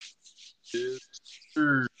Yes,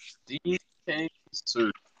 sir. Dean King,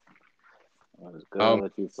 sir. What's Um, good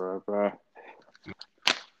with you, bro?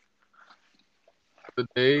 the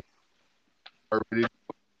day already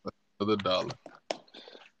another dollar.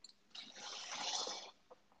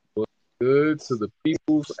 What's good to the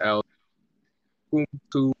peoples out? Welcome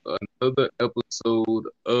to another episode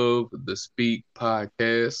of the Speak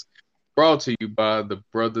Podcast, brought to you by the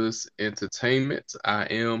Brothers Entertainment. I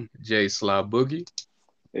am Jay Sly Boogie.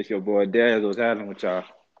 It's your boy Daz. What's happening with y'all?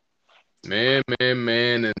 Man,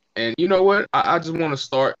 and you know what? I just want to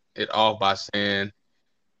start it off by saying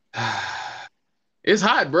it's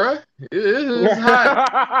hot, bruh. It is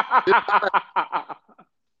hot.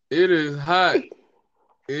 It is hot.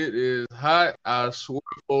 It is hot. I swear,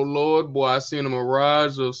 oh Lord, boy, I seen a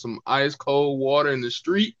mirage of some ice cold water in the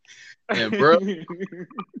street, and bro,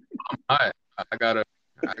 I I gotta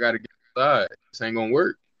I gotta get outside. This ain't gonna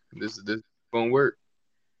work. This is gonna work.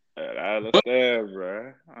 I But understand,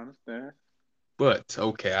 bro. I understand.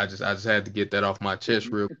 okay, I just had to get that off my chest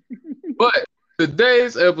real. But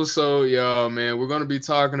today's episode, y'all, man, we're gonna be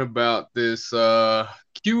talking about this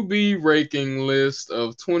QB ranking list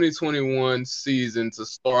of 2021 season to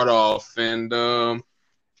start off, and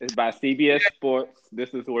It's by CBS Sports. This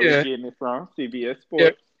is where we're yeah. getting it from. CBS Yeah,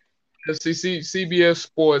 Sports. CBS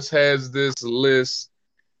Sports has this list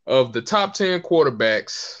of the top 10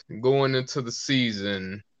 quarterbacks going into the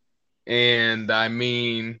season. And I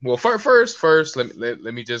mean, well, first,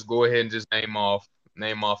 let me just go ahead and just name off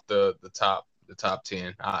the top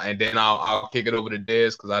 10, and then I'll kick it over to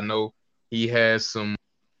Dez because I know he has some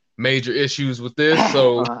major issues with this.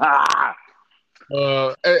 So,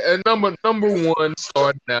 at number one,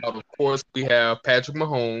 starting out, of course, we have Patrick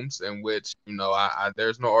Mahomes, in which I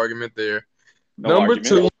there's no argument there. No Number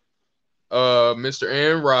argument. two, Mr.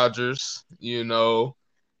 Aaron Rodgers,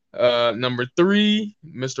 number three,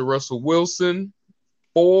 Mr. Russell Wilson.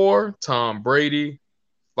 Four, Tom Brady.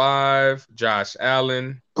 Five, Josh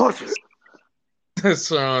Allen. Bullshit.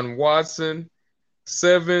 Deshaun Watson.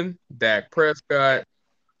 Seven, Dak Prescott.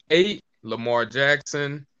 Eight, Lamar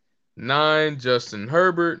Jackson. Nine, Justin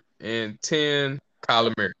Herbert. And 10,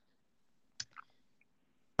 Kyler Murray.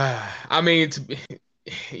 I mean,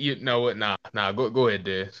 you know what? Nah. Go ahead,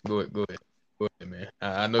 Des. Go ahead, man.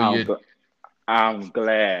 I know I'm you're. gl- I'm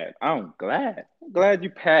glad. I'm glad. I'm glad you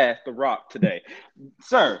passed the rock today,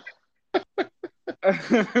 sir.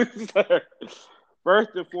 Sir. First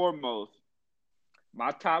and foremost,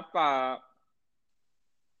 my top five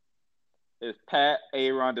is Pat,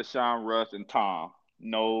 Aaron, Deshaun, Russ, and Tom.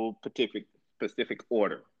 No specific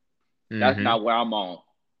order. That's Mm-hmm. not where I'm on.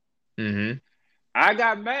 Mm-hmm. I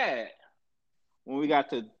got mad when we got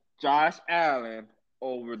to Josh Allen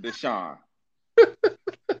over Deshaun.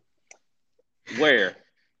 Where? Uh,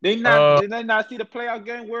 Did they not see the playoff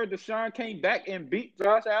game where Deshaun came back and beat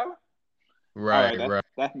Josh Allen? All right, right, right,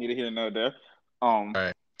 that's neither here nor there. Um,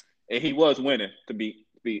 right, and he was winning to beat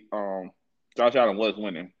Josh Allen was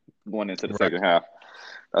winning going into the right. second half.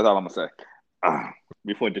 That's all I'm gonna say.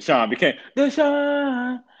 Before Deshaun became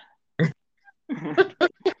Deshaun. All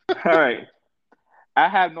right. I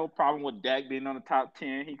have no problem with Dak being on the top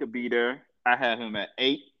 10. He could be there. I have him at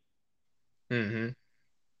 8. Mm-hmm.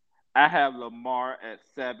 I have Lamar at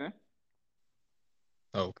 7.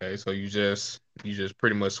 Okay, so you just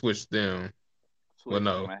pretty much switched them. Well, Switched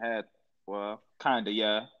no. them. Kind of,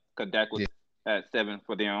 yeah. Because Dak was Yeah. at 7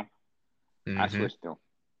 for them. I Mm-hmm. switched them.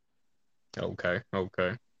 Okay.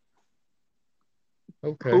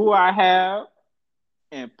 Okay. Who I have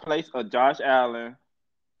in place of Josh Allen,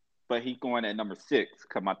 but he going at number 6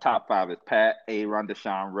 because my top 5 is Pat, Aaron,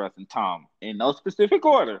 Deshaun, Russ, and Tom. In no specific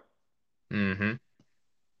order. Mm-hmm.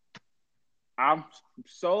 I'm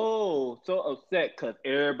so upset because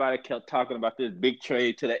everybody kept talking about this big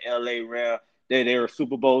trade to the LA Rams. They were a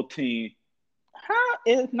Super Bowl team. How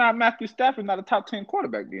is not Matthew Stafford not a top 10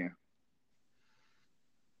 quarterback then?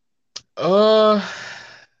 Uh,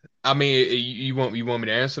 I mean, you want me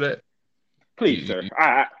to answer that? Please, You, sir. you,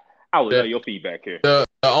 I would love the, your feedback here. the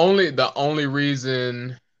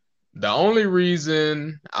only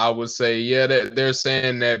reason I would say yeah that they're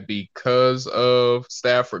saying that because of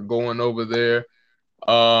Stafford going over there.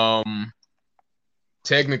 Um,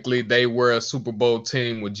 Technically they were a Super Bowl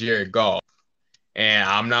team with Jared Goff. And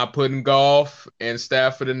I'm not putting Goff and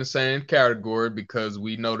Stafford in the same category because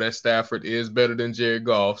we know that Stafford is better than Jared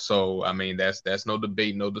Goff. So I mean that's no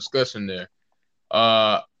debate, no discussion there.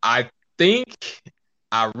 I think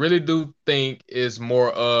I really do think it's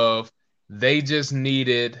more of they just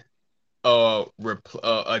needed a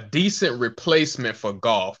decent replacement for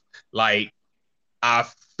Goff. Like I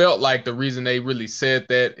felt like the reason they really said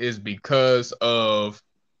that is because of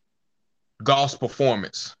Goff's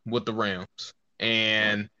performance with the Rams.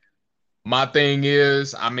 And my thing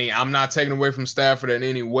is, I mean, I'm not taking away from Stafford in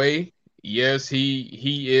any way. Yes, he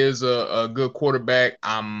is a good quarterback.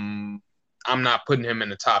 I'm not putting him in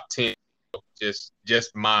the top 10.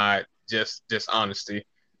 Just my just honesty.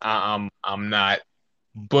 I'm not.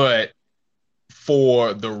 But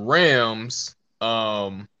for the Rams,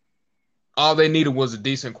 all they needed was a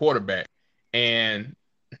decent quarterback. And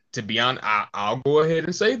to be honest, I'll go ahead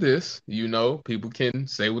and say this. You know, people can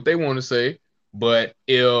say what they want to say, but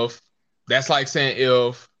if that's like saying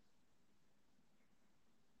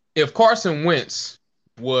if Carson Wentz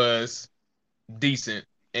was decent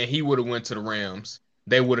and he would have went to the Rams,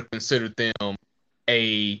 they would have considered them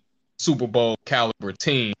a Super Bowl caliber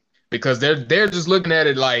team because they're just looking at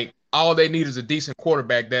it like all they need is a decent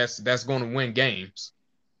quarterback that's going to win games.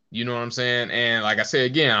 You know what I'm saying? And like I said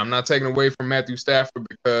again, I'm not taking away from Matthew Stafford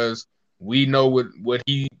because we know what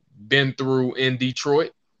he been through in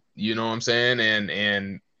Detroit. You know what I'm saying?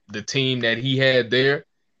 And the team that he had there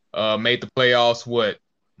made the playoffs what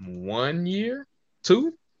 1 year,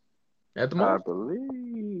 two at the I most,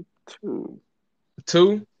 believe two.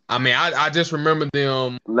 two. I mean, I just remember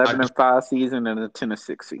them. 11-5 season and a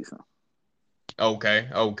 10-6 season. Okay.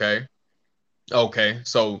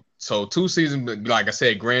 So 2 seasons, like I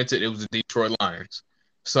said, granted, it was the Detroit Lions.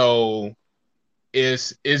 So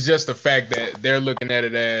it's just the fact that they're looking at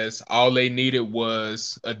it as all they needed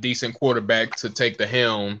was a decent quarterback to take the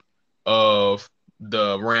helm of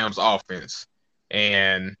the Rams offense.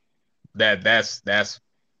 And that's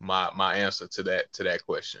my answer to that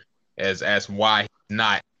question as why he's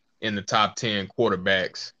not in the top 10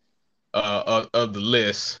 quarterbacks of the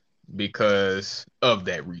list because of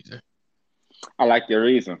that reason. I like your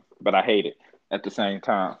reason, but I hate it at the same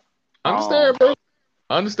time. Understand, bro.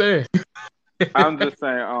 Understand. I'm just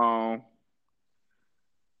saying,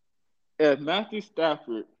 if Matthew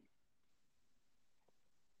Stafford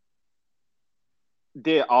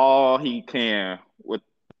did all he can with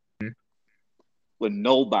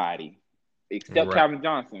nobody except Right. Calvin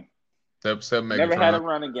Johnson, Except never had a Megatron.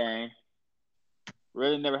 running game,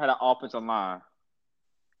 really never had an offensive line.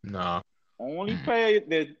 Nah. Only player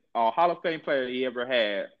that Hall of Fame player he ever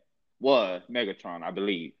had was Megatron, I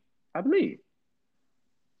believe. I believe.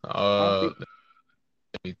 I don't Uh, think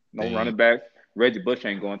let me no think. running back. Reggie Bush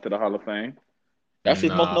ain't going to the Hall of Fame. That's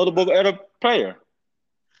his most Nah. notable ever player.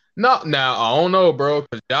 No, now I don't know, bro.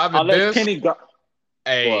 Because David Unless Best, Kenny got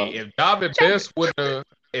hey, well, if David Best would have,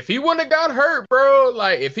 if he wouldn't have got hurt, bro,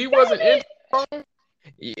 like if he wasn't injured,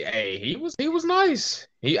 hey, he was nice.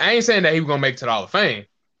 I ain't saying that he was gonna make it to the Hall of Fame.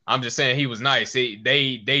 I'm just saying he was nice. They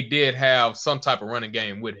did have some type of running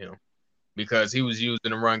game with him because he was used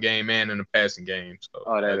in the run game and in the passing game.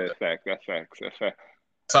 So that is fact. That's facts. That's fact.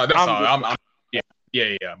 that's I'm all. just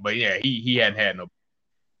Yeah. But yeah, he hadn't had no.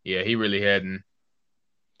 Yeah, he really hadn't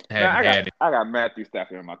man. hadn't had it. I got Matthew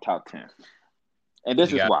Stafford in my top 10, and this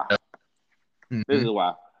You is got. why. This Mm-hmm. is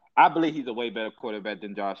why. I believe he's a way better quarterback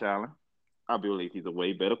than Josh Allen. I believe he's a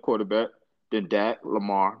way better quarterback than Dak,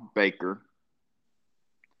 Lamar, Baker,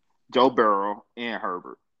 Joe Burrow, and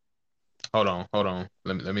Herbert. Hold on.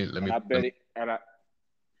 And I bet it. And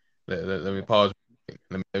let me pause.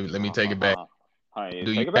 Let me take it back.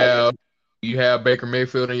 Do you take it back. have Baker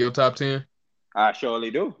Mayfield in your top 10? I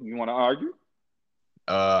surely do. You want to argue?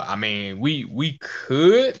 I mean, we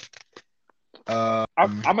could. I'm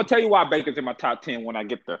gonna tell you why Baker's in my top 10 when I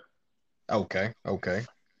get there. Okay.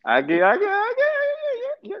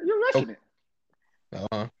 You're rushing it.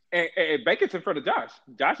 Uh-huh. And Baker's in front of Josh.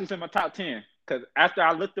 Josh is in my top 10 because after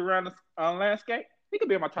I looked around the landscape, he could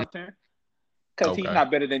be in my top 10 because he's Okay.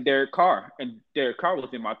 not better than Derek Carr, and Derek Carr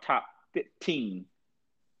was in my top 15.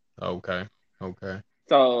 Okay.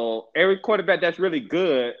 So every quarterback that's really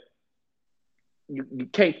good, you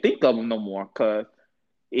can't think of him no more because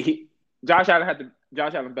Josh Allen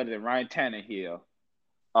better than Ryan Tannehill.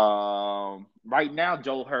 Right now,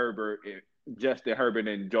 Joe Herbert, Justin Herbert,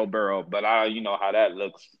 and Joe Burrow, but you know how that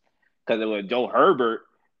looks because it was Joe Herbert.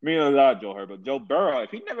 Me and love Joe Herbert. Joe Burrow, if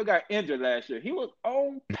he never got injured last year, he was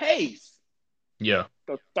on pace Yeah.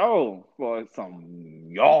 to throw for some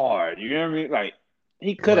yard. You know what I mean? Like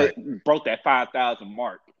he could have Right. broke that 5,000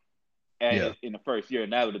 mark Yeah. in the first year,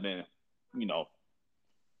 and that would have been, you know,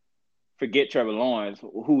 forget Trevor Lawrence.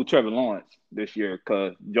 Who Trevor Lawrence this year?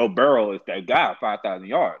 Because Joe Burrow is that guy, 5,000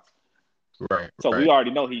 yards. Right. So we Right. already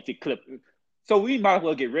know he should clip. So we might as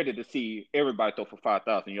well get ready to see everybody throw for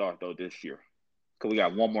 5,000 yards though this year because we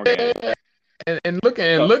got one more game. And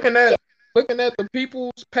looking So at the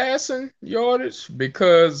people's passing yardage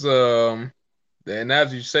because and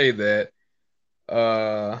as you say that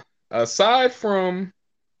aside from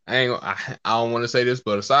I don't want to say this,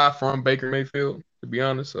 but aside from Baker Mayfield, to be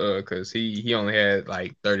honest, because he only had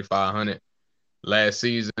like 3,500 last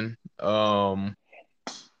season.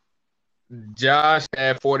 Josh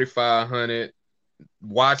had 4,500.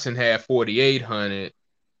 Watson had 4,800,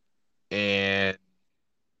 and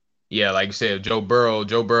yeah, like you said, Joe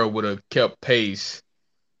Burrow would have kept pace.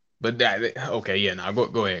 But that okay, yeah, now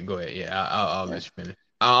go ahead, yeah, I'll let you finish.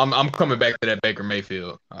 I'm coming back to that Baker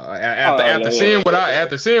Mayfield. After Oh, after yeah,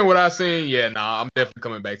 yeah. seeing what I seen, yeah, nah, I'm definitely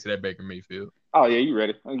coming back to that Baker Mayfield. Oh, yeah, you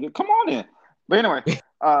ready? Come on in. But anyway,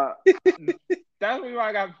 uh, that's why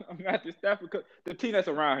I got Matthew Stafford because the team that's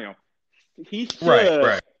around him, he Right, should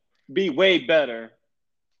right. be way better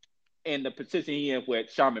in the position he is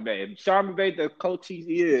with Sean McVay. If Sean McVay, the coach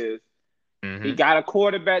he is, he Hmm. got a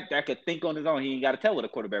quarterback that could think on his own. He ain't got to tell what a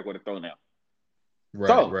quarterback would have thrown now. Right,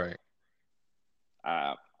 So, right.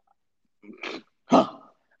 uh,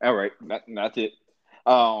 all right, that's it.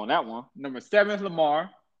 On that one, number 7 is Lamar.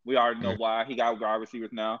 We already know Mhm. why he got wide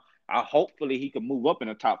receivers now. Hopefully he can move up in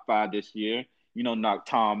the top 5 this year. Knock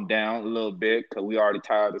Tom down a little bit because we already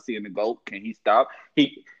tired of seeing the GOAT. Can he stop?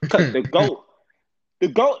 Because the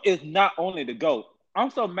GOAT is not only the GOAT. I'm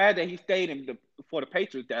so mad that he stayed for the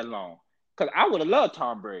Patriots that long. Because I would have loved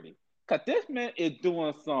Tom Brady. Because this man is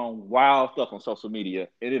doing some wild stuff on social media.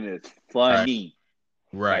 And it is Right, funny.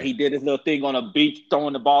 Like right. he did his little thing on a beach,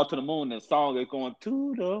 throwing the ball to the moon, and the song is going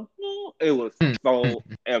to the moon. It was so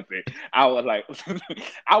epic. I was like,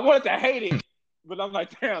 I wanted to hate it, but I'm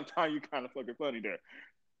like, damn, Tom, you kind of fucking funny there.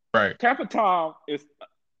 Right. Tampa Tom is,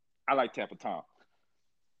 I like Tampa Tom.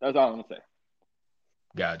 That's all I'm gonna say.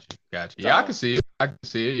 Gotcha. Yeah, I can So see it. I can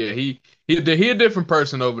see it. Yeah, he a different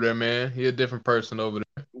person over there, man. He a different person over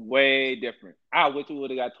there. way different. I wish we would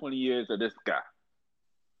have got 20 years of this guy.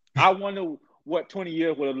 I wonder what 20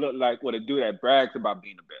 years would have looked like with a dude that brags about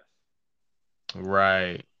being the best.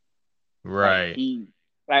 Right, Like right.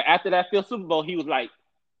 like after that fifth Super Bowl, he was like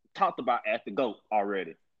talked about as the GOAT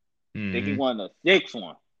already. Think he Hmm. won the sixth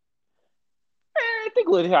one. Man, think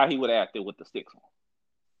with how he would have acted with the sixth one.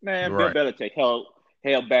 Man, Bill Right. Belichick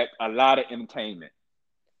held back a lot of entertainment.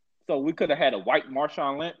 So we could have had a white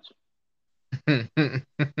Marshawn Lynch.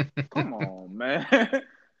 Come on, man.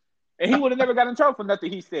 And he would have never got in trouble for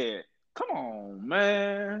nothing he said. Come on,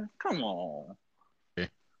 man. Come on.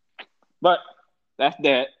 But that's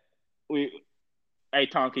that. We Hey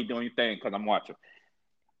Tom, keep doing your thing because I'm watching.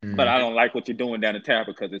 But I Mhm. don't like what you're doing down in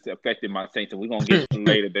Tampa because it's affecting my Saints, and we're gonna get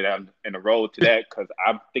later down in the road to that because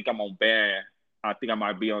I think I'm on band. I think I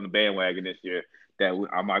might be on the bandwagon this year.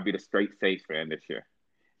 I might be the straight Saints fan this year.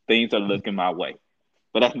 Things are looking my way,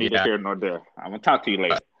 but that's neither Yeah, here nor there. I'm gonna talk to you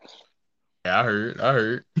later. yeah, I heard. I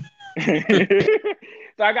heard.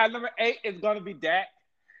 So I got number 8. It's gonna be Dak.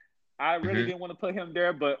 I really Hmm. didn't want to put him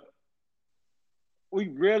there, but we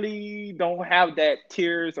really don't have that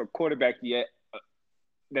tiers or quarterback yet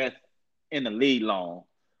that's in the league long.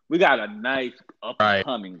 We got a nice up and Right.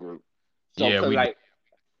 coming group. So, Yeah, cause we do. like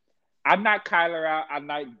I'm not Kyler out, I'm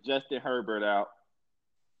not Justin Herbert out,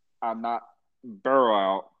 I'm not Burrow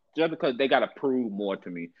out, just because they got to prove more to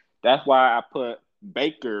me. That's why I put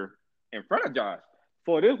Baker in front of Josh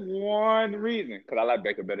for this one reason. Because I like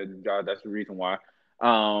Baker better than Josh. That's the reason why.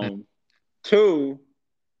 Um, Two,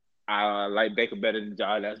 I like Baker better than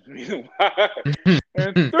Josh. That's the reason why.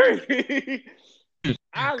 And three,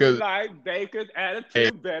 I Because like Baker's hey,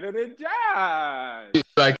 attitude better than Josh.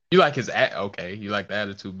 you like his okay, you like the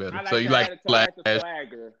attitude better. I So like you the like attitude. I Flash. like the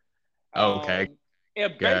swagger. Okay,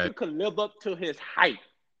 If got Baker it. could live up to his height,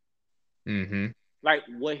 Hmm. like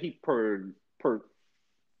what he per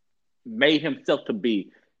made himself to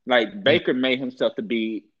be, like Baker made himself to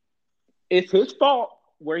be, it's his fault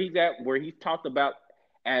where he's at, where he's talked about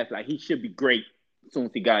as like he should be great as soon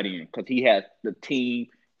as he got in because he has the team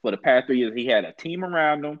for the past 3 years. He had a team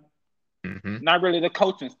around him, Hmm. not really the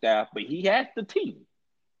coaching staff, but he has the team.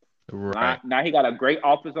 Right. Now he got a great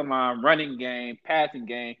offensive line, running game, passing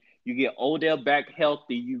game. You get Odell back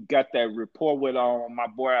healthy. You got that rapport with my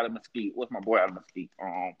boy out of Mesquite. What's my boy out of Mesquite?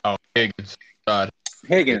 Oh, Higgins. God.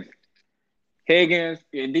 Higgins. Higgins,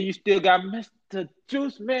 and then you still got Mr.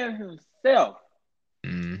 Juice Man himself.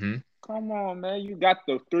 Hmm. Come on, man. You got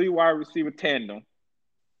the 3 wide receiver tandem.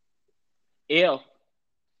 If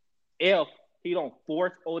if he don't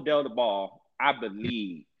force Odell the ball, I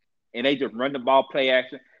believe, and they just run the ball, play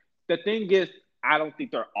action. The thing is, I don't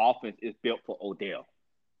think their offense is built for Odell.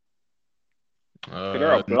 Because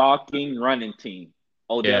they're a No, blocking running team.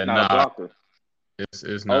 Odell's yeah, not a nah, blocker.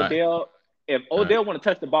 it's not. If Not. Odell want to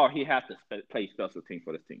touch the ball, he has to play special team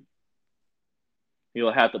for this team.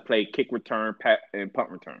 He'll have to play kick return, and punt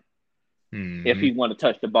return if Hmm. he want to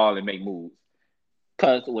touch the ball and make moves.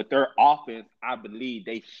 Because with their offense, I believe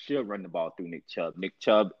they should run the ball through Nick Chubb. Nick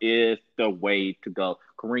Chubb is the way to go.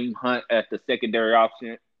 Kareem Hunt as the secondary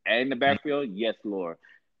option and the backfield, yes, Lord.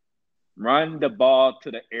 Run the ball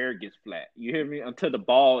till the air gets flat. You hear me? Until the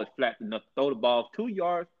ball is flat enough, throw the ball 2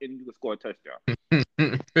 yards and you can score a touchdown.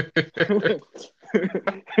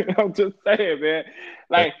 I'm just saying, man.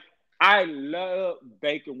 Like, I love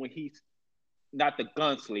Baker when he's not the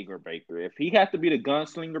gunslinger Baker. If he has to be the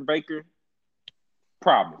gunslinger Baker,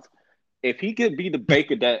 problems. If he could be the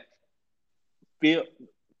Baker that feel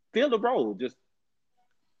the role, just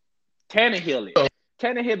Tannehill it.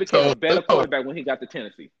 Tannehill became a better quarterback when he got to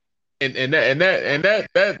Tennessee. And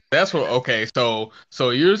that's what. Okay, so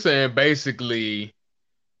you're saying basically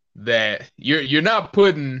that you're not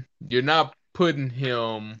putting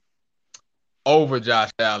him over Josh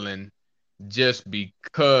Allen just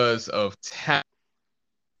because of talent.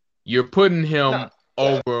 You're putting him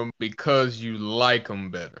over him because you like him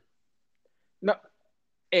better. No,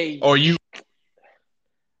 or you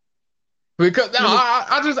because no,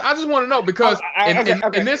 I just want to know because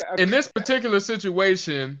in this particular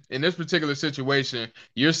situation,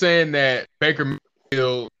 you're saying that Baker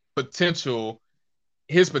Mayfield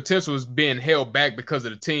his potential is being held back because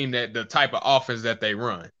of the type of offense that they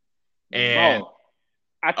run. And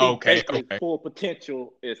I think Baker's full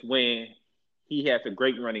potential is when he has a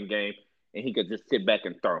great running game and he could just sit back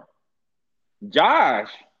and throw. Josh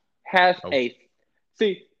has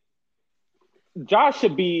Josh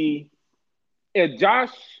should be Josh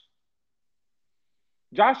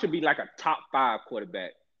should be like a top 5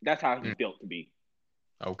 quarterback. That's how he's built to be.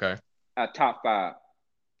 Okay. A top 5.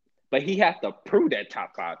 But he has to prove that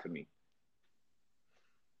top 5 to me.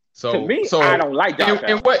 To me, I don't like Josh.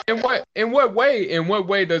 In what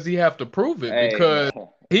way does he have to prove it? Because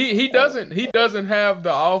he doesn't have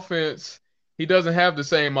the offense. He doesn't have the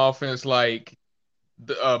same offense like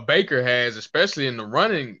Baker has, especially in the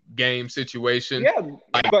running game situation. Yeah,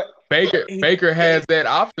 but Baker has that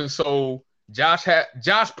option, so Josh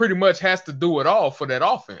pretty much has to do it all for that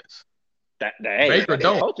offense. Baker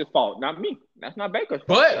don't. Coach's fault, not me. That's not Baker's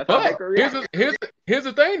fault. But here's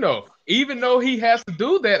the thing though. Even though he has to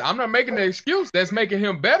do that, I'm not making an excuse. That's making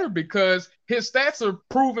him better because his stats are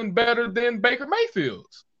proven better than Baker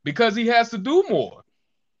Mayfield's because he has to do more.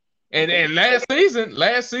 And last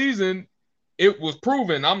season, it was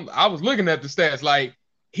proven. I was looking at the stats. Like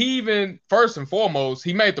he even first and foremost,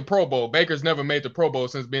 he made the Pro Bowl. Baker's never made the Pro Bowl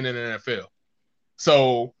since being in the NFL.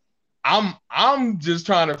 So I'm just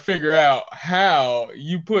trying to figure out how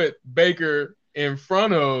you put Baker in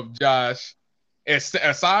front of Josh,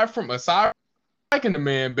 aside from liking the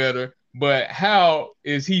man better, but how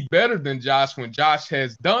is he better than Josh when Josh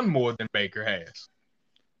has done more than Baker has?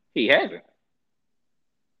 He hasn't.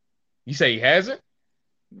 You say he hasn't?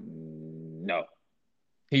 No.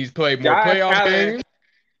 He's played more playoff games.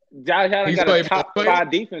 Josh Allen got a top 5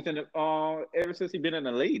 defense in the, ever since he's been in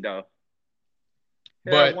the league, though.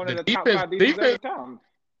 But one of the the top 5 defense every time.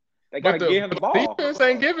 They got to give him the ball. Defense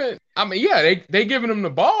ain't giving. I mean, yeah, they giving him the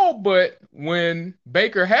ball, but when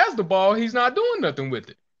Baker has the ball, he's not doing nothing with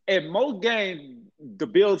it. In most games, the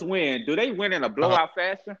Bills win. Do they win in a blowout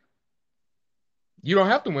fashion? You don't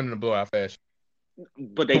have to win in a blowout fashion.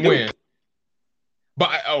 But they do. Win.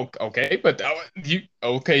 But okay, but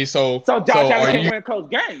so Josh Allen can't win close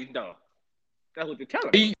games though. That's what you're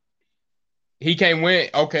telling me. He can't win.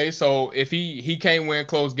 Okay, so if he can't win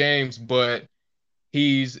close games, but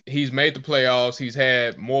he's made the playoffs. He's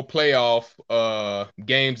had more playoff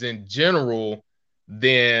games in general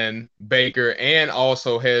than Baker, and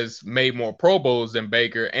also has made more Pro Bowls than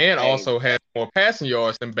Baker, and also has more passing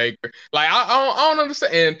yards than Baker. Like I don't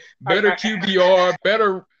understand. And better QBR,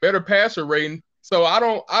 better passer rating. So I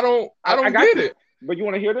don't get it. But you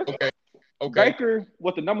want to hear this? Okay. Baker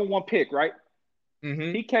was the number 1 pick, right?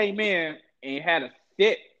 Mm-hmm. He came in and had a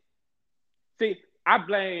sit. See, I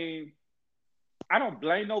don't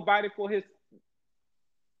blame nobody for his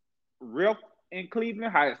real in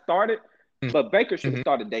Cleveland, how it started. Mm-hmm. But Baker should have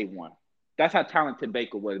started day 1. That's how talented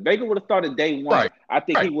Baker was. Baker would have started day 1. Right. I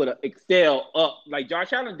think he would have excelled up like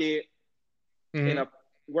Josh Allen did in a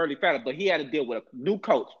worldly fashion. But he had to deal with a new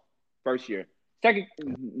coach first year.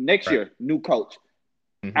 Next year, new coach.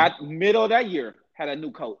 Mm-hmm. At middle of that year, had a new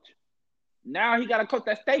coach. Now he got a coach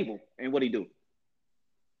that's stable. And what he do?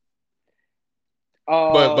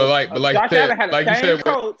 But like Josh Allen had the same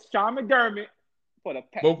coach, Sean McDermott, for the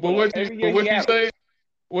past. But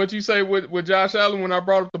what you say with Josh Allen when I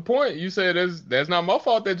brought up the point? You said that's not my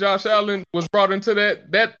fault that Josh Allen was brought into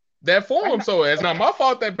that form. So it's not my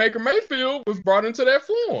fault that Baker Mayfield was brought into that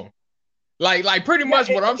form. Like pretty much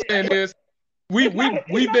what I'm saying is we've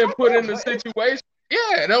been put in a situation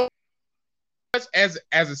Yeah, no, as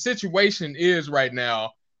a situation is right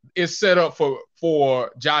now, it's set up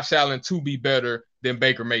for Josh Allen to be better than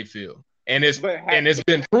Baker Mayfield, and it's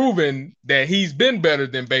been proven that he's been better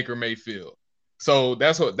than Baker Mayfield. So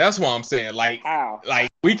that's what I'm saying. How? Like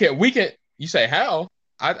we can. You say how?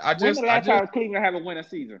 When the last time Cleveland had a winning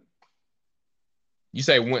season? You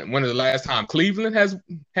say when is the last time Cleveland has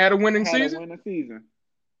had a winning season? A winning season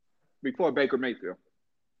before Baker Mayfield.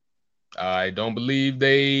 I don't believe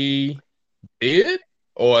they did,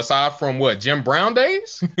 or aside from what Jim Brown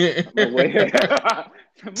days.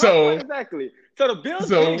 So exactly. So the Bills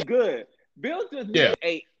did good. Bills just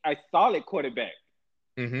need a solid quarterback.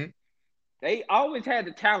 Mm-hmm. They always had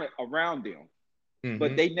the talent around them,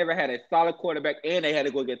 but they never had a solid quarterback, and they had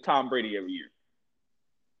to go against Tom Brady every year.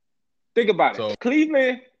 Think about it.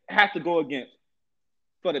 Cleveland has to go against,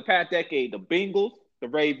 for the past decade, the Bengals, the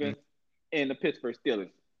Ravens, and the Pittsburgh Steelers.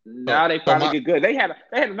 Now they finally get good. They had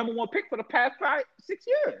a number one pick for the past 5-6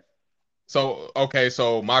 years. So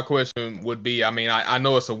my question would be, I mean, I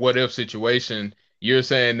know it's a what if situation. You're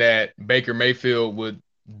saying that Baker Mayfield would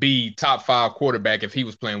be top 5 quarterback if he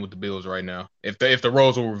was playing with the Bills right now, if the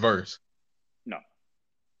roles were reversed?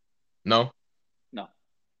 No.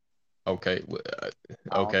 Okay.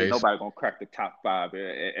 Okay. Nobody's gonna crack the top 5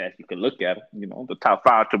 as you can look at it. You know, the top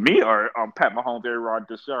 5 to me are Pat Mahomes, Aaron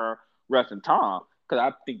Rodgers, Russ, and Tom. Because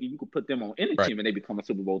I think you could put them on any team and they become a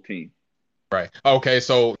Super Bowl team. Right. Okay.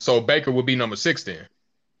 So Baker would be number 6 then.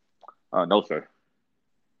 No, sir.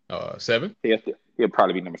 7. He'll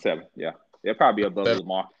probably be number 7. Yeah, he'll probably be above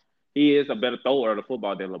Lamar. He is a better thrower of the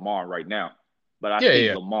football than Lamar right now. But I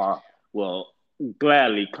think Lamar will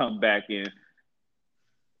gladly come back and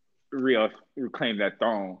reclaim that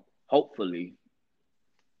throne, hopefully.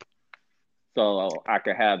 So I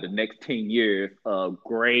could have the next 10 years of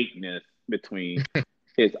greatness between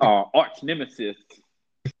his arch nemesis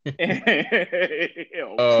and Pat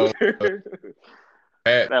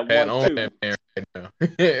 1-2 right now.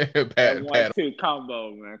 Pat 1-2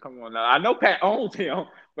 combo, man. Come on now. I know Pat owns him,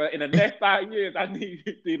 but in the next 5 years, I need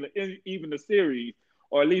to even the series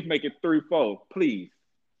or at least make it 3-4, please.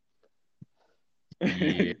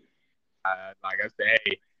 Yeah. Like I said,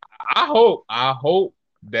 hey, I hope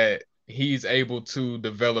that he's able to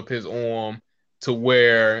develop his arm to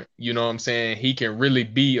where, you know what I'm saying, he can really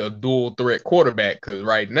be a dual threat quarterback. Because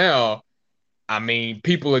right now, I mean,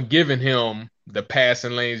 people are giving him the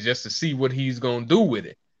passing lanes just to see what he's going to do with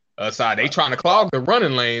it. They trying to clog the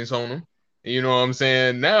running lanes on him. You know what I'm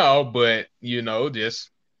saying now, but, you know,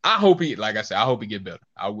 I hope he get better.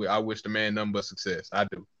 I wish the man nothing but success. I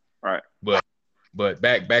do. Right. But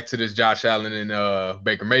back to this Josh Allen and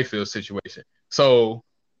Baker Mayfield situation. So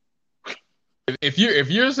if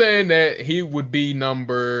you're saying that he would be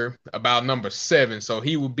number 7, so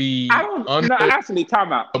he would be actually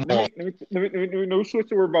time out. Let me switch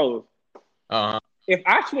to roles. If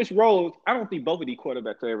I switch roles, I don't think both of these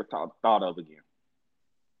quarterbacks are ever thought of again.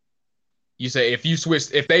 You say if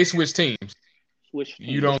they switch teams,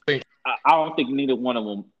 you don't think? I don't think neither one of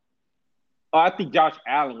them. I think Josh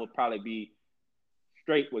Allen would probably be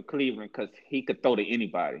straight with Cleveland because he could throw to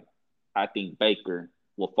anybody. I think Baker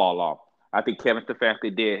will fall off. I think Kevin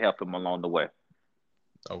Stefanski did help him along the way.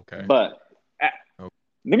 Okay. But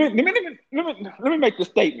let me make the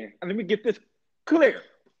statement and let me get this clear.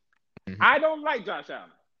 Mm-hmm. I don't like Josh Allen.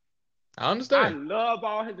 I understand. I love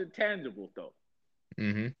all his intangibles though.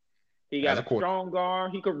 Mm-hmm. He got a strong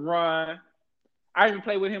arm. He could run. I even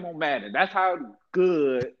play with him on Madden. That's how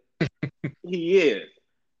good he is.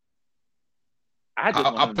 I just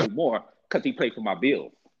want him to do more because he played for my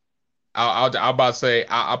Bills. I'm about to say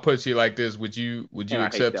I'll put you like this. Would you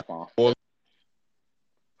accept?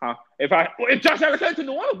 Huh? If Josh Allen came to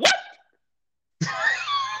New Orleans, what?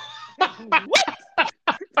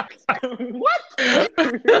 What?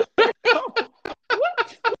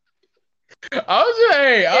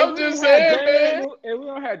 I'm just saying, man. If we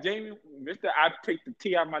don't have Jamie, Mr. I take the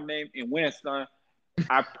T out of my name and win, son.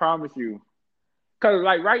 I promise you. Because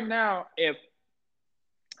like right now, if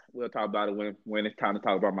we'll talk about it when it's time to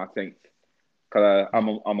talk about my Saints. Because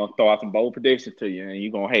I'm gonna throw out some bold predictions to you, and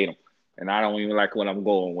you're gonna hate them. And I don't even like when I'm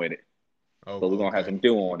going with it. But we're gonna have some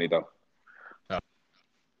do on it though.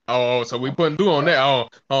 So we putting do on that.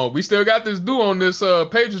 We still got this do on this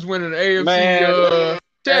Patriots winning the AFC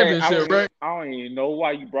championship, right? I don't even know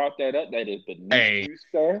why you brought that up. That is beneath you,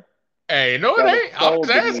 sir. Hey, no, it ain't. I'm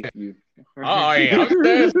just asking.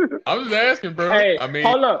 I'm just asking, bro. Hey,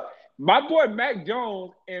 hold up. My boy Mac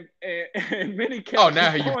Jones and many Oh, cats be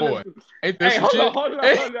now he your throwing boy. us. Ain't this Hey, some hold on, shit? hold on,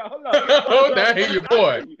 Hey. hold on, hold on, Oh, hold now on. he Let me your talk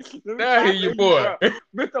boy. to you. Let me Now he talk your to you, boy.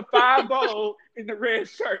 bro. Mr. 5 in the red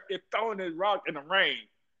shirt is throwing his rock in the rain.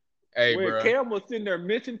 Hey, Where bro. Cam was sitting there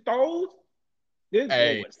missing throws, this boy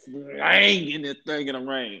Hey, was slanging this thing in the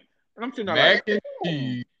rain. And I'm sitting there like, mac and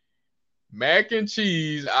cheese. Mac and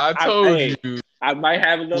cheese. I I, told hey, you. I might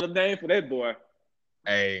have another name for that boy.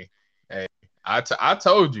 Hey, hey. I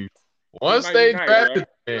told you. He Once might be they nice, bro. drafted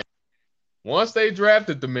the man, once they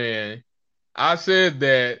drafted the man, I said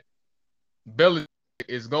that Belichick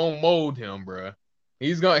is gonna mold him, bro.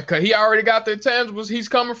 He's gonna, cause he already got the intangibles. He's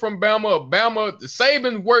coming from Bama. Bama.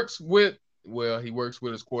 Saban works with, well, he works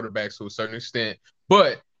with his quarterbacks to a certain extent,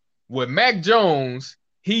 but with Mac Jones,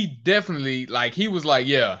 he definitely like he was like,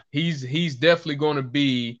 yeah, he's definitely gonna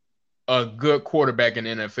be a good quarterback in the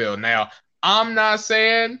NFL. Now, I'm not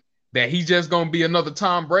saying that he's just gonna be another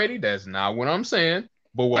Tom Brady. That's not what I'm saying.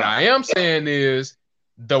 But what I am saying is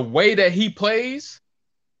the way that he plays.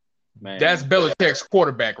 That's Man, Belichick's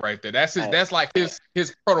quarterback right there. That's his. hey, That's like his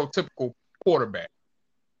prototypical quarterback.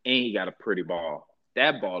 and he got a pretty ball.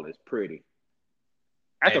 That ball is pretty.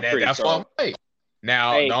 That's a And pretty that's why I'm throw. saying.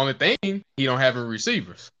 Now the Hey, only thing he don't have any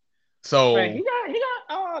receivers. man, So he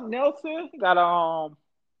got Nelson. He got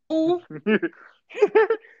who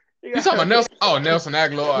he you talking got about? Nelson? Oh, Nelson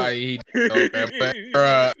Aguilar. Oh, man,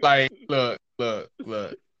 but like look.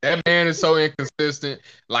 That man is so inconsistent.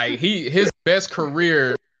 Like his best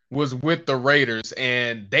career was with the Raiders,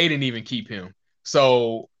 and they didn't even keep him.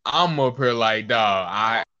 So I'm up here like,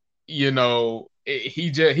 dog. He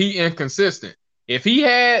inconsistent. If he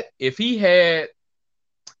had,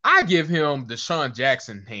 I give him Deshaun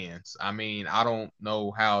Jackson hands. I mean, I don't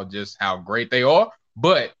know how great they are,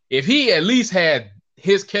 but if he at least had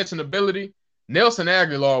his catching ability, Nelson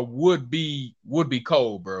Aguilar would be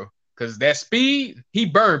cold, bro. Cause that speed, he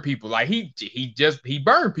burned people. Like he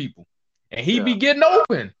burned people, and he yeah. be getting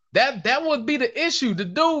open. That would be the issue. The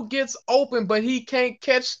dude gets open, but he can't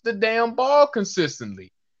catch the damn ball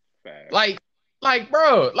consistently. Fast. Like,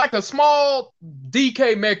 bro, like a small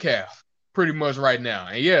DK Metcalf, pretty much right now.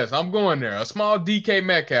 And yes, I'm going there. A small DK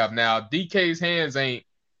Metcalf. Now, DK's hands ain't,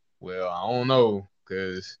 well, I don't know,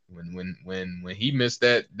 because when he missed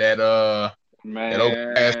that overpass,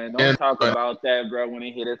 Man, don't talk about that, bro. When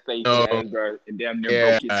he hit his face know, mask, bro, and damn near yeah,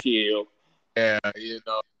 broke his shield. yeah,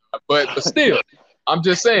 but still, I'm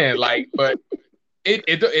just saying, like, but it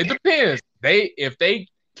depends. If they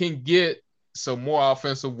can get some more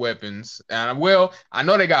offensive weapons, and well, I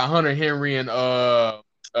know they got Hunter Henry and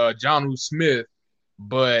Jonnu Smith,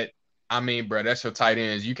 but I mean, bro, that's your tight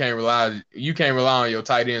ends. You can't rely on your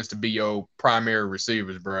tight ends to be your primary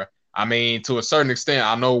receivers, bro. I mean, to a certain extent,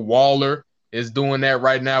 I know Waller is doing that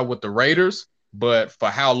right now with the Raiders, but for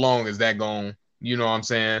how long is that going? You know what I'm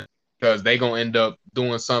saying? Because they gonna end up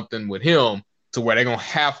doing something with him to where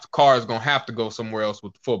Carr's gonna have to go somewhere else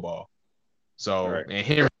with the football. So, Right. and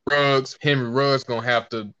Henry Ruggs gonna have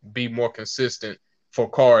to be more consistent for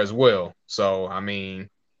Carr as well. So, I mean,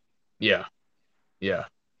 yeah, yeah.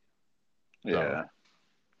 So, Yeah.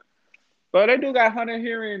 But they do got Hunter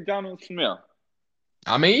Henry and Jonathan Smith.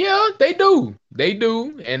 I mean, yeah, they do, and They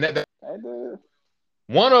do.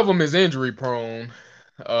 one of them is injury prone.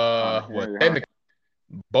 Hunter Well, Henry, huh? technically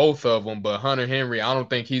both of them, but Hunter Henry, I don't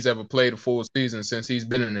think he's ever played a full season since he's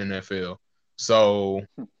been in the NFL. So,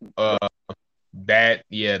 uh,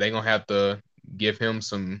 yeah, they gonna have to give him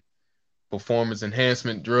some performance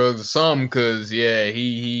enhancement drugs or something, cause yeah,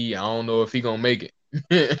 I don't know if he gonna make it.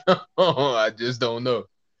 I just don't know.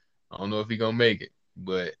 I don't know if he gonna make it.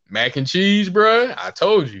 But mac and cheese, bro, I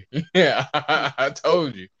told you. Yeah, I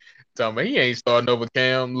told you. Tell me he ain't starting over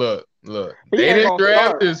Cam. Look, He they ain't didn't gonna draft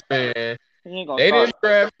start. this man. He ain't gonna They start. didn't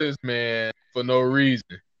draft this man for no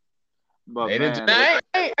reason. But They didn't. man,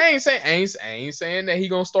 I ain't saying that he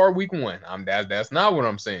gonna start week one. That's not what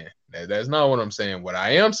I'm saying. That's not what I'm saying. What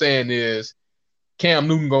I am saying is Cam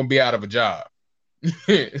Newton gonna be out of a job.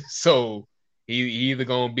 So he either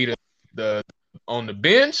gonna be the on the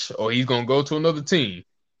bench or he's gonna go to another team.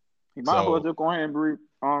 he might as well So just go ahead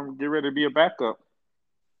and get ready to be a backup.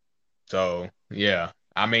 yeah.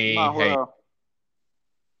 I He might mean, as hey, well.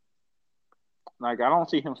 Like I don't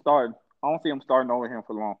see him starting. I don't see him starting over him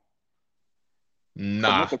for long. Cause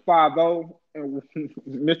nah. Mr. 5-0 and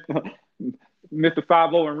Mr.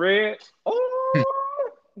 5-0 in red. Oh,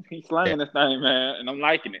 he's Yeah, slanging this thing, man, and I'm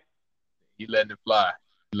liking it. he letting it fly.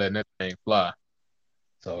 He letting that thing fly.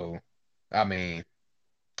 So I mean,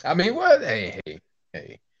 what? Hey.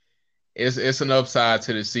 It's an upside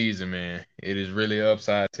to the season, man. It is really an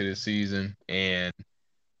upside to the season, and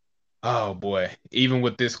Oh boy, even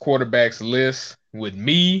with this quarterbacks list, with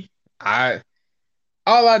me, I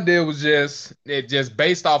all I did was just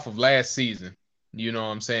based off of last season. You know what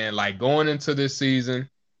I'm saying? Like going into this season,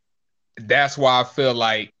 that's why I feel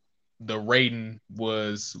like the rating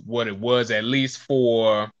was what it was, at least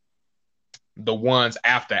for the ones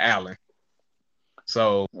after Allen.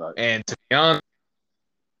 So, Right. and to be honest,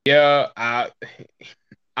 yeah,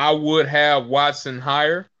 I would have Watson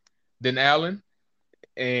higher than Allen,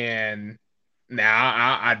 and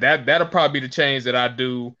now that'll probably be the change that I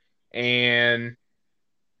do. And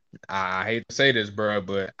I hate to say this, bro,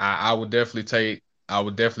 but I would definitely take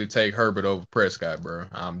Herbert over Prescott, bro.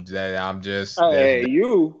 I'm just that's Hey,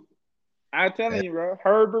 I'm telling you, bro.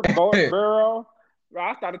 Herbert, Burrow. Bro,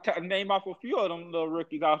 I started to name off a few of them little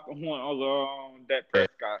rookies off the one of that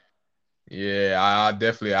Prescott. yeah.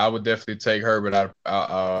 I would definitely take Herbert out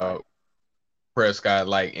of Prescott,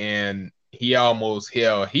 like, and he almost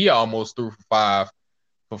threw for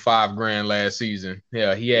 5 grand last season.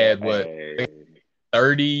 Yeah, he Bro, had what hey.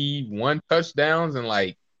 31 touchdowns and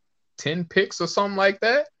like 10 picks or something like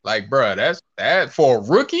that. Like, bro, that's that for a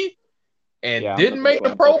rookie and Yeah, I'm didn't looking make for the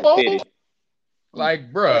him to throw Pro for Bowl. 50. Like,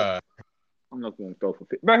 Right. bro, I'm looking for him to throw for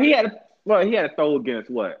 50. But he had to throw against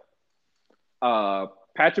what? Uh,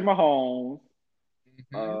 Patrick Mahomes,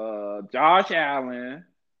 mhm. Josh Allen.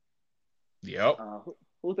 Yep.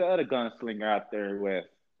 Who's the other gunslinger out there?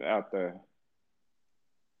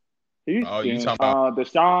 Oh, you Houston. talking about?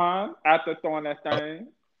 Deshaun after throwing that thing.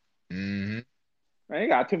 Mm-hmm. Man, he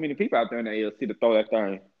got too many people out there in the AFC to throw that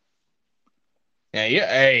thing. And yeah,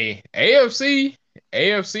 hey, AFC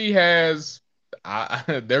has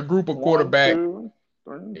their group of One, quarterback. two,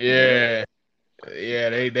 three. Yeah. Yeah, yeah,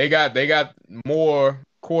 they got more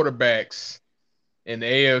quarterbacks in the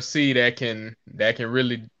AFC that can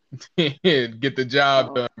really get the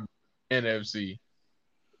job Uh, done in NFC.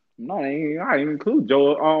 I didn't include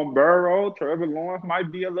Joe Burrow, Trevor Lawrence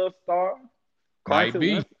might be a little star. Might Carson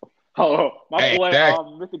be. Wentz. Oh, my Hey, boy, exactly.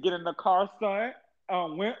 Mr. Get in the car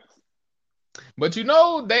son, Wentz. But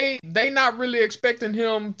they not really expecting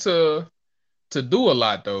him to do a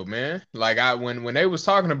lot though, man. Like when they was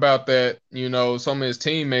talking about that, some of his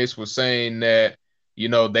teammates were saying that,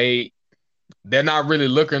 they're not really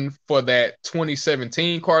looking for that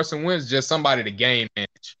 2017 Carson Wentz, just somebody to game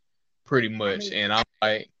manage, pretty I much. mean, And I'm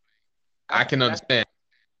like, I can that's understand.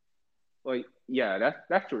 well, yeah,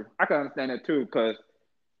 that's true. I can understand that too because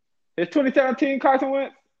his 2017 Carson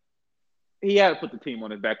Wentz, he had to put the team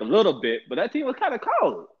on his back a little bit, but that team was kind of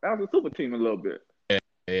cold. That was a super team a little bit. Yeah,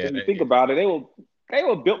 If you think about it, they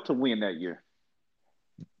were built to win that year.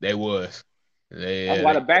 they was. That's Yeah,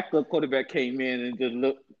 why the backup quarterback came in and just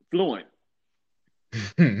looked fluent.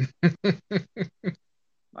 they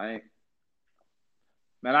Like,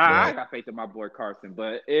 man, I but got faith in my boy Carson,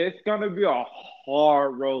 but it's gonna be a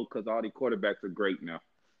hard road because all these quarterbacks are great now.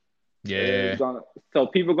 It's yeah, gonna so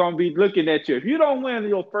people gonna be looking at you. If you don't win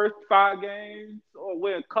your first 5 games or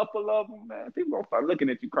win a couple of them, man, people gonna start looking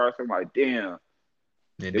at you, Carson, like, damn,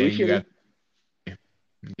 and did we then should have.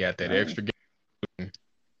 you got that Man, extra game. bro,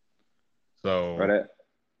 So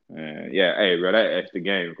yeah, hey, bro, that extra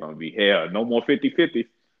game is gonna be hell. No more 50-50.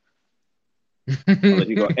 Unless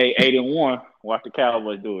you go 8-1. Watch the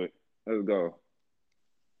Cowboys do it. Let's go.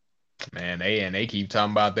 man, they keep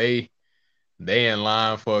talking about they in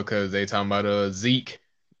line for because they talking about Zeke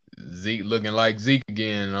looking like Zeke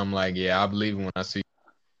again. And I'm like, yeah, I believe it when I see.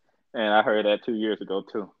 And I heard that 2 years ago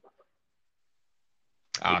too.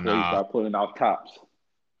 Oh Before he nah, started pulling off tops.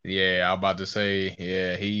 yeah, I'm about to say,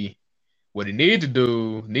 yeah, what he need to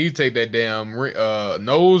do, need to take that damn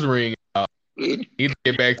nose ring out. He need to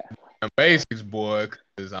get back to the damn basics, boy.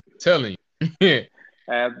 Because I'm telling you,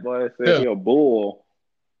 That boy said he a bull.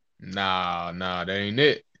 nah, that ain't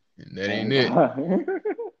it. That ain't And it.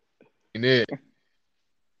 Ain't it.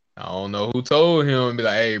 I don't know who told him, be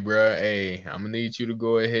like, hey, bro, hey, I'm gonna need you to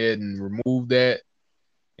go ahead and remove that.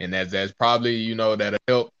 And that's probably, that'll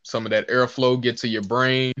help some of that airflow get to your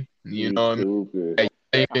brain. You he's know what I mean? stupid. How you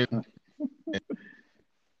thinking.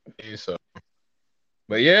 And so,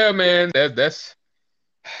 but yeah, man, that's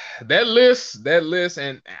that list,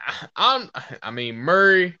 and I mean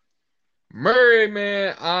Murray,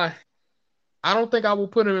 man, I don't think I will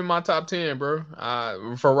put him in my top 10,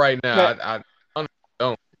 bro. For right now, Man, I honestly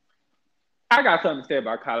don't. I got something to say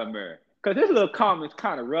about Kyler Murray. Because his little comments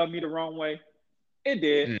kind of rubbed me the wrong way. It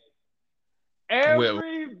did. Mm. Well,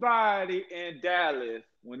 Everybody in Dallas,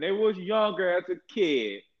 when they was younger as a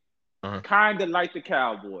kid, uh, kind of liked the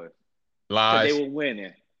Cowboys because they lies, were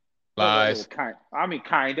winning. Well, lies. kind. I mean,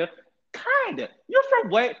 kinda.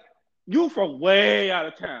 You're from way out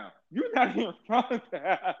of town. You're not even from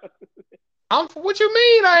Dallas. What you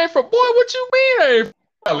mean? I ain't from boy. What you mean? I ain't from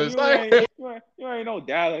Oh, Dallas? Like, you ain't no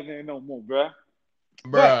Dallas man no more, bro.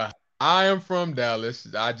 But bruh, I am from Dallas.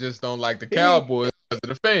 I just don't like the he, Cowboys because of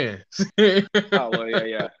the fans. oh well,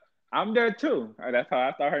 yeah. I'm there too. That's how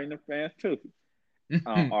I start hurting the fans too.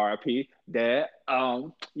 RIP, Dad.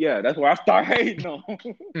 Yeah, that's where I start hating on.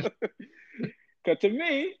 Cause to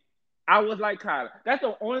me, I was like Kyler. That's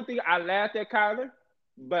the only thing I laughed at Kyler,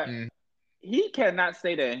 but Mm, he cannot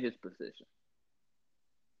say that in his position.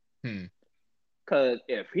 hmm. Cause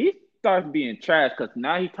if he starts being trash, cause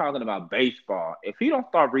now he's talking about baseball. If he don't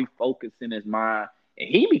start refocusing his mind and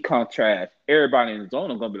he become trash, everybody in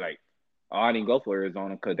Arizona gonna be like, "Oh, I didn't go for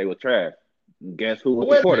Arizona because they were trash." Guess who was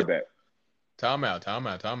the Wait a minute. quarterback? Time out.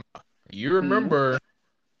 You Hmm. remember,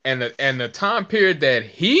 and the time period that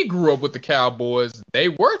he grew up with the Cowboys, they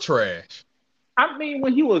were trash. I mean,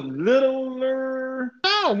 when he was littler,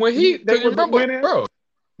 No, they cause you wasn't remember, winning. bro,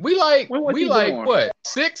 When was we he like born? what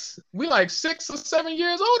six? We like 6 or 7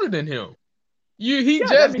 years older than him. Yeah,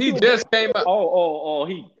 that means He just came up.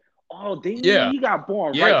 Then Yeah, he got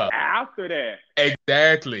born right yeah, after that.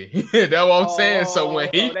 exactly. That's what I'm saying. So when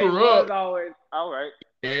Oh, he so they grew was up, always all right.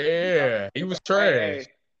 yeah, he was trash, Hey, and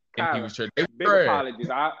he Kyler, was trash. They were big trash. apologies.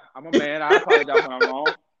 I'm a man. I apologize when I'm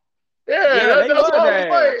wrong. Yeah, Yeah, they that's was what I was ass.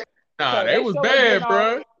 like. Nah, Cause they they was sure was getting bad,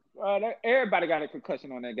 all. bro. Everybody got a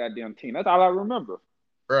concussion on that goddamn team. That's all I remember.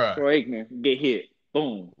 Bruh, Troy Aikman get hit.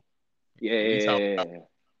 Boom. we talking Yeah.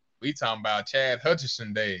 we talking about Chad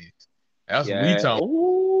Hutchinson days. That's what we Yeah. talking.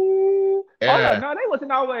 Ooh. Hold up. Yeah, No, they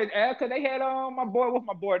wasn't always ass because they had my boy. What's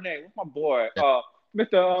my boy name? What's my boy?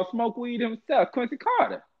 Mr. Smokeweed himself, Quincy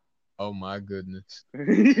Carter. oh my goodness.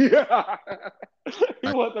 Yeah. he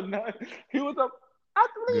My was a he was a I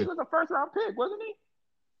believe he good. was a first round pick, wasn't he?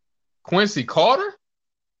 Quincy Carter?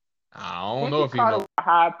 I don't know Quincy if he Carter was. was a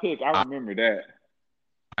high pick. I I remember that.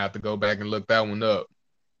 have to go back and look that one up.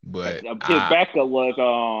 Cause But his backup was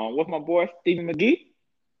what's my boy Stephen McGee.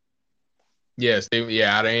 yes,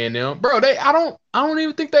 yeah, out of A&M. Bro, I don't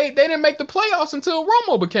even think they didn't make the playoffs until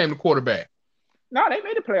Romo became the quarterback. No, they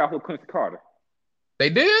made the playoff with Quincy Carter. They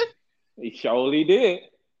did? He surely did.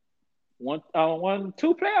 One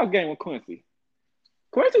two playoff game with Quincy.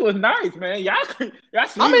 Quincy was nice, man. Y'all I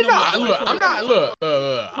sleeping mean, on my nah, boy look, Quincy.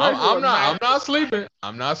 Quincy was I'm nice. not sleeping.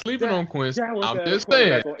 I'm not sleeping That on Quincy. that was I'm the just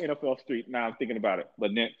saying. quarterback on NFL Street. Now I'm thinking about it,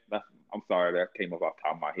 but then I'm sorry that came up off the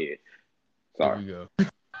top of my head. Here Sorry. we go.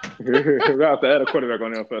 That's the other quarterback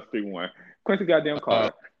on NFL Street one. Quincy goddamn Uh,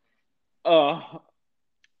 Carter.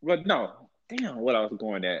 But no, damn, what I was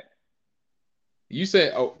going at. you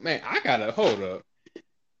said, oh man, I gotta hold up.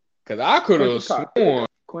 Cause I could Quincy have Carter. sworn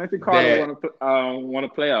Quincy Carter that won a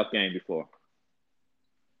playoff game before,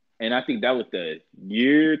 and I think that was the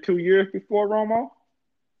year, 2 years before Romo.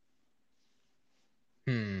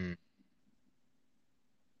 hmm.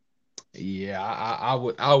 Yeah, I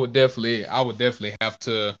would definitely have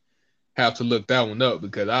to look that one up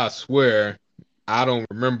because I swear I don't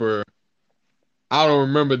remember I don't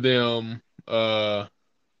remember them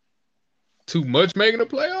too much making the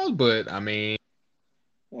playoffs, but I mean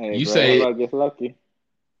Hey, you bro, say everybody gets lucky.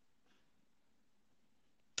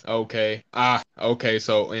 okay. Okay,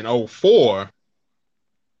 so in '04,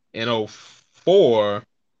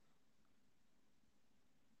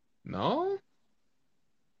 no?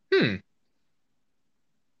 Hmm.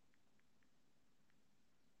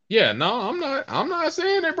 Yeah, no, I'm not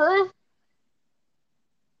saying it, bro.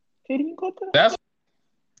 He didn't go to the. That's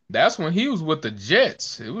that's when he was with the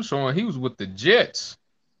Jets. It was showing he was with the Jets.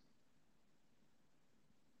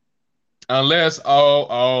 Unless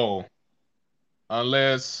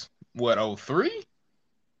unless what '03?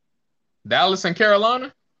 Dallas and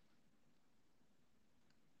Carolina?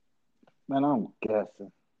 Man, I'm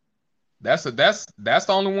guessing. That's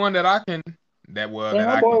the only one that I can Man, that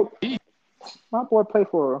I can see. my boy played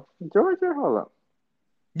for Georgia. Hold up.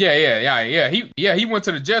 He went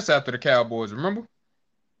to the Jets after the Cowboys, remember?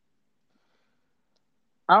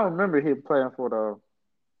 I remember him playing for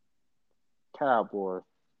the Cowboys.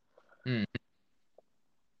 Hmm.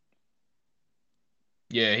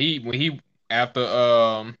 Yeah, he when he after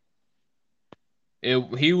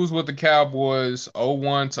he was with the Cowboys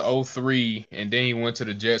 '01 to '03, and then he went to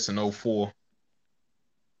the Jets in '04.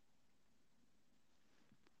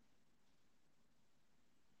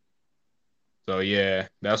 So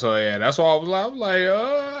that's why I was like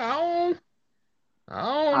I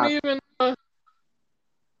don't I even I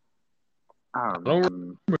I don't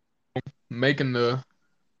remember. making the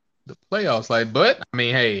playoffs like, but I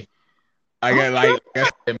mean, hey, I got like I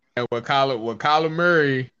said, man, with Kyler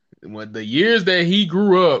Murray, when the years that he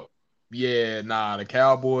grew up yeah, nah, the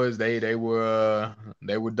Cowboys they were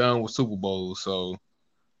done with Super Bowls, so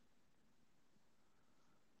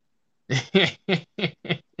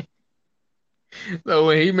so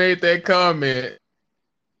when he made that comment,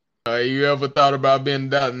 you ever thought about being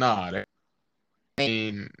that? Nah, I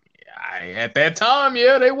mean, at that time,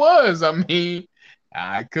 yeah, they was. I mean,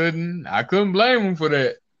 I couldn't blame him for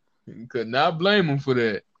that. Could not blame him for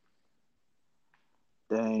that.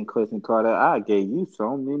 Dang, Clinton Carter, I gave you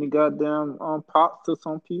so many goddamn props to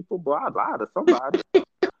some people, boy. I lied to somebody.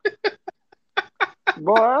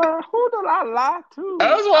 Boy, who did I lie to?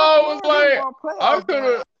 That's I why I was won him like, one playoff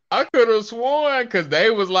game. I could have sworn because they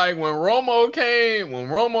was like when Romo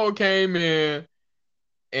came in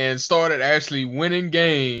and started actually winning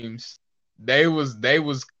games, they was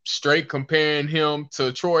straight comparing him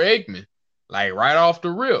to Troy Aikman, like right off the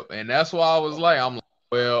rip. And that's why I was like, I'm like,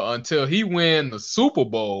 well, until he win the Super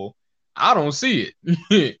Bowl, I don't see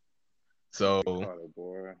it. So Clinton Carter,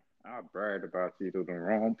 boy. I bragged about you to the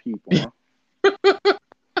wrong people, huh?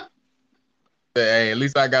 hey, at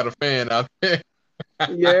least I got a fan out there.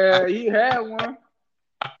 Yeah, he had one.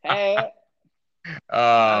 Had.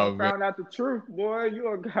 I done Man. found out the truth, boy.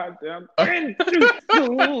 You a goddamn injustice.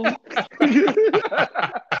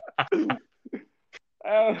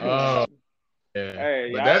 Oh yeah,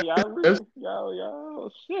 Hey, but y'all that's really,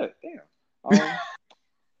 y'all, shit, damn.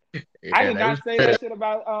 I yeah, did they not was say trash. that shit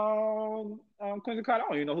about Quincy Carter. I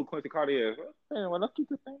don't even know who Quincy Carter is. Anyway, let's keep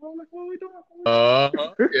this thing rolling. What are we doing?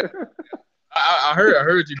 Yeah. I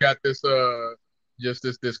heard you got this just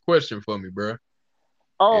this question for me, bro.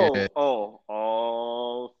 Yeah.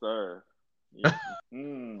 Sir. Yeah.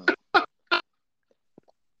 Mm,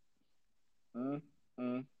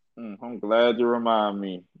 mm, mm, I'm glad you remind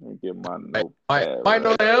me. Let me get my notepad Might know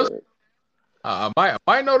right the answer. quick. I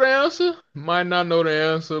might know the answer. Might not know the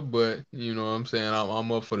answer, but you know what I'm saying.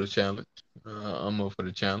 I'm up for the challenge. I'm up for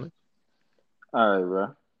the challenge. All right, bro.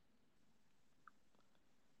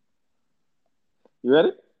 You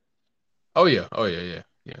ready? Oh yeah. Oh yeah. Yeah.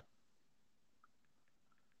 Yeah.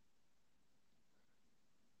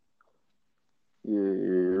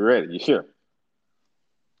 You ready? You sure?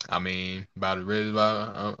 I mean, about as ready as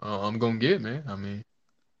I'm gonna get, man. I mean,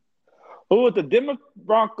 Who was the Denver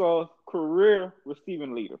Broncos career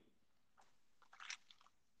receiving leader?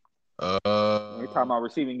 We're talking uh, about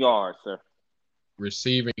receiving yards, sir.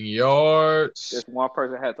 receiving yards. This one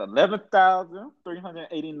person has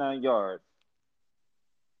 11,389 yards.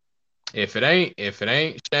 If it ain't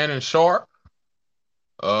Shannon Sharp,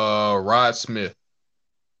 Rod Smith.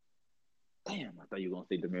 Damn, I thought you were gonna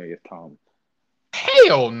say Demarius Thomas.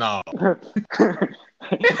 Hell no. That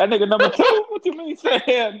nigga number two? What you mean say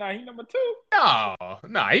hell nah, he number two? No,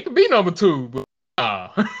 nah, he could be number two, but nah.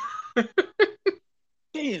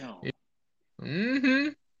 Damn. Mm-hmm.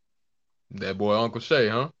 That boy Uncle Shay,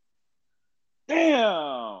 huh? Damn.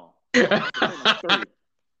 Oh, Uncle Shay number three.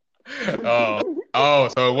 Oh, oh,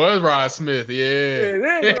 so it was Rod Smith, yeah.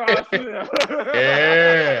 It is Ross Smith.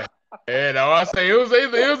 Yeah. Yeah, no, I say it was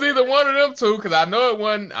either one of them two, because I know it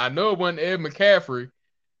wasn't Ed McCaffrey.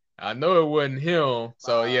 I know it wasn't him.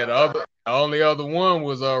 So yeah, the only other one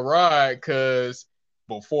was Rod, because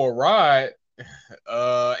before Rod,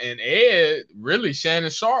 and Ed, really Shannon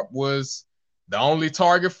Sharp was the only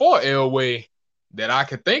target for Elway that I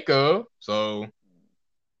could think of. So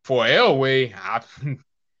for Elway,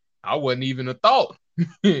 I wasn't even a thought.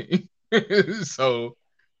 So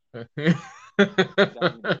Got me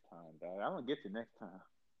this time, dog. I'm gonna get you next time.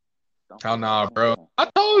 Don't oh forget no, next bro. time. I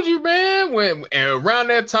told you, man, when and around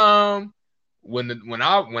that time when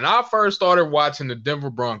I first started watching the Denver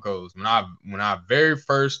Broncos, when I very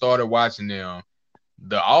first started watching them,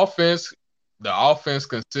 the offense the offense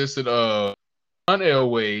consisted of John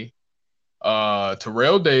Elway,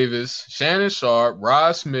 Terrell Davis, Shannon Sharp,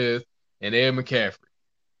 Rod Smith, and Ed McCaffrey.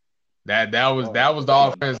 That was the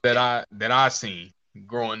offense that I seen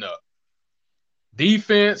growing up.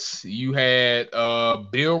 Defense, you had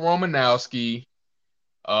Bill Romanowski.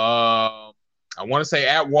 I want to say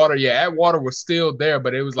Atwater. Yeah, Atwater was still there,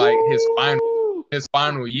 but it was like Woo! his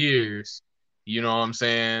final years. You know what I'm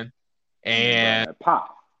saying? That nigga And Brad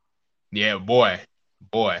Pop. yeah, boy.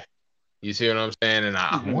 You see what I'm saying? And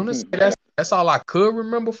I want to say that's all I could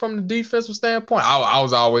remember from the defensive standpoint. I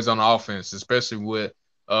was always on the offense, especially with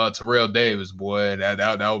Terrell Davis, boy. That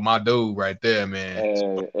was my dude right there, man. Hey,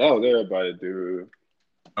 that was everybody, dude.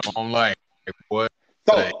 I'm like, boy,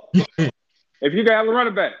 say So, if you got a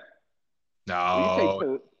running back, will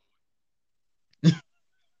you take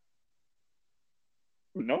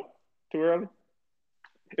no. no? Too early?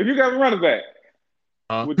 If you got a running back,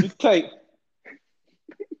 Huh? would you take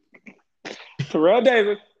Terrell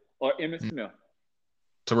Davis or Emmitt Smith?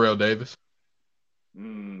 Terrell Davis.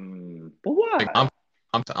 But why?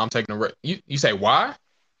 I'm taking the you say why?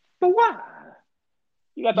 But why?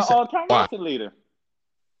 You got You the say all-time why? rushing leader.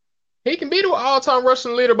 He can be the all-time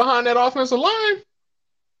rushing leader behind that offensive line.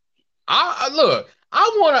 I look.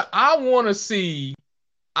 I wanna see.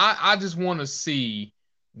 I just want to see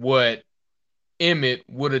what Emmett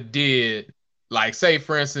would have did. Like, say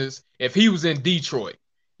for instance, if he was in Detroit,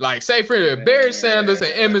 like say for instance, if Barry Sanders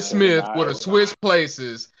and Emmitt Smith would have switched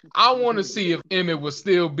places, I want to see if Emmett would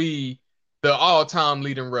still be the all-time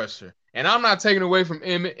leading rusher. And I'm not taking away from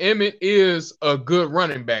Emmett. Emmett is a good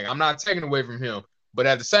running back. I'm not taking away from him. But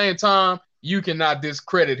at the same time, you cannot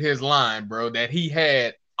discredit his line, bro, that he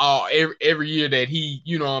had every year that he,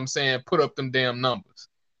 you know what I'm saying, put up them damn numbers.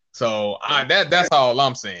 So that's all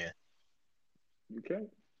I'm saying. Okay.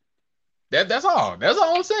 That's all. That's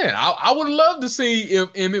all I'm saying. I would love to see if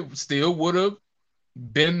Emmett still would have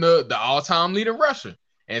been the all-time leading rusher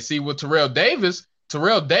and see what Terrell Davis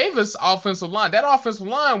offensive line. That offensive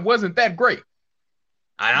line wasn't that great.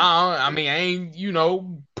 I mean, I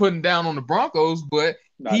ain't putting down on the Broncos, but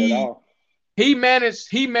not at all. He managed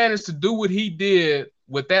to do what he did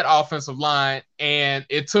with that offensive line, and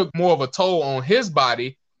it took more of a toll on his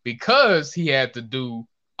body because he had to do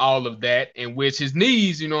all of that, in which his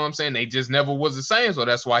knees, you know what I'm saying, they just never was the same. So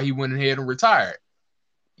that's why he went ahead and retired.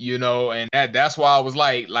 And that's why I was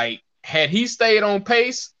like, had he stayed on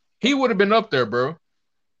pace, he would have been up there, bro.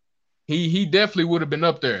 He definitely would have been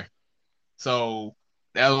up there. So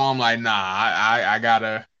that's why I'm like, nah,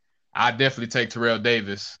 I definitely take Terrell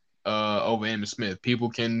Davis over Emmitt Smith. People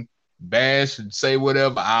can bash and say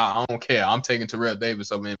whatever. I don't care. I'm taking Terrell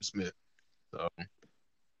Davis over Emmitt Smith. So.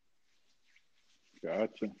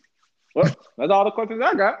 Gotcha. Well, that's all the questions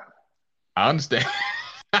I got. I understand.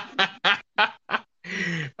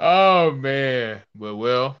 Oh man. But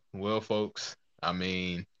well, folks. I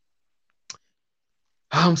mean,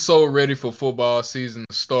 I'm so ready for football season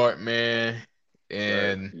to start, man.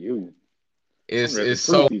 And it's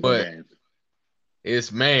so much. Games.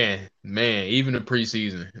 It's man, even the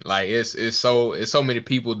preseason. Like it's so many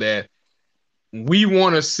people that we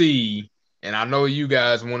want to see, and I know you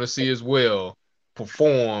guys want to see as well,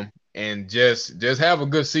 perform and just have a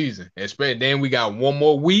good season. Especially then we got one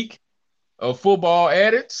more week of football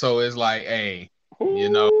added, so it's like, hey,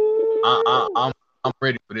 I'm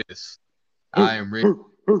ready for this. I am ready.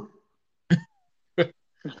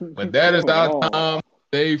 But that is our time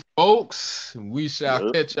today, folks. We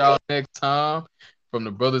shall catch y'all next time from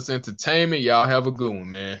the Brothers Entertainment. Y'all have a good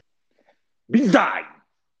one, man. Be